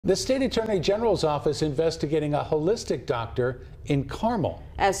The state attorney general's office investigating a holistic doctor in Carmel.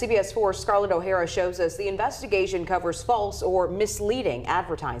 As CBS 4's Scarlett O'Hara shows us, the investigation covers false or misleading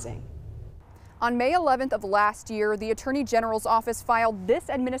advertising. On May 11th of last year, the Attorney General's office filed this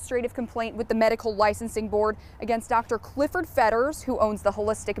administrative complaint with the Medical Licensing Board against Dr. Clifford Fetters, who owns the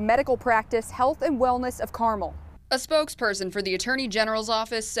holistic medical practice Health and Wellness of Carmel. A spokesperson for the Attorney General's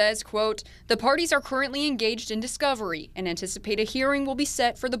office says, quote, "The parties are currently engaged in discovery and anticipate a hearing will be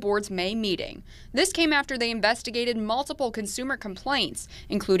set for the board's May meeting." This came after they investigated multiple consumer complaints,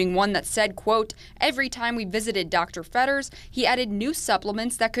 including one that said, quote, "Every time we visited Dr. Fetters, he added new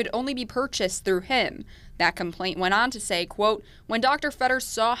supplements that could only be purchased through him." That complaint went on to say, quote, "When Dr. Fetters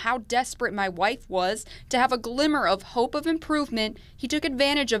saw how desperate my wife was to have a glimmer of hope of improvement, he took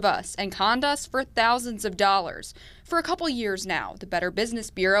advantage of us and conned us for thousands of dollars." For a couple years now, the Better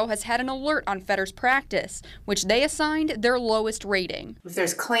Business Bureau has had an alert on Fetters' practice, which they assigned their lowest rating. If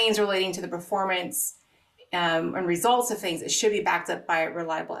there's claims relating to the performance and results of things, it should be backed up by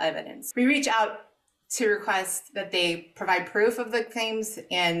reliable evidence. We reach out to request that they provide proof of the claims,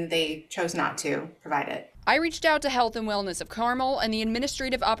 and they chose not to provide it. I reached out to Health and Wellness of Carmel, and the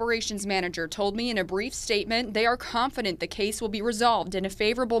administrative operations manager told me in a brief statement they are confident the case will be resolved in a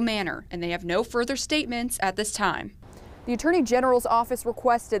favorable manner, and they have no further statements at this time. The Attorney General's office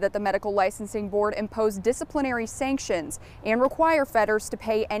requested that the Medical Licensing Board impose disciplinary sanctions and require Fetters to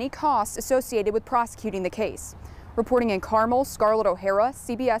pay any costs associated with prosecuting the case. Reporting in Carmel, Scarlett O'Hara,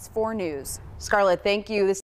 CBS 4 News. Scarlett, thank you.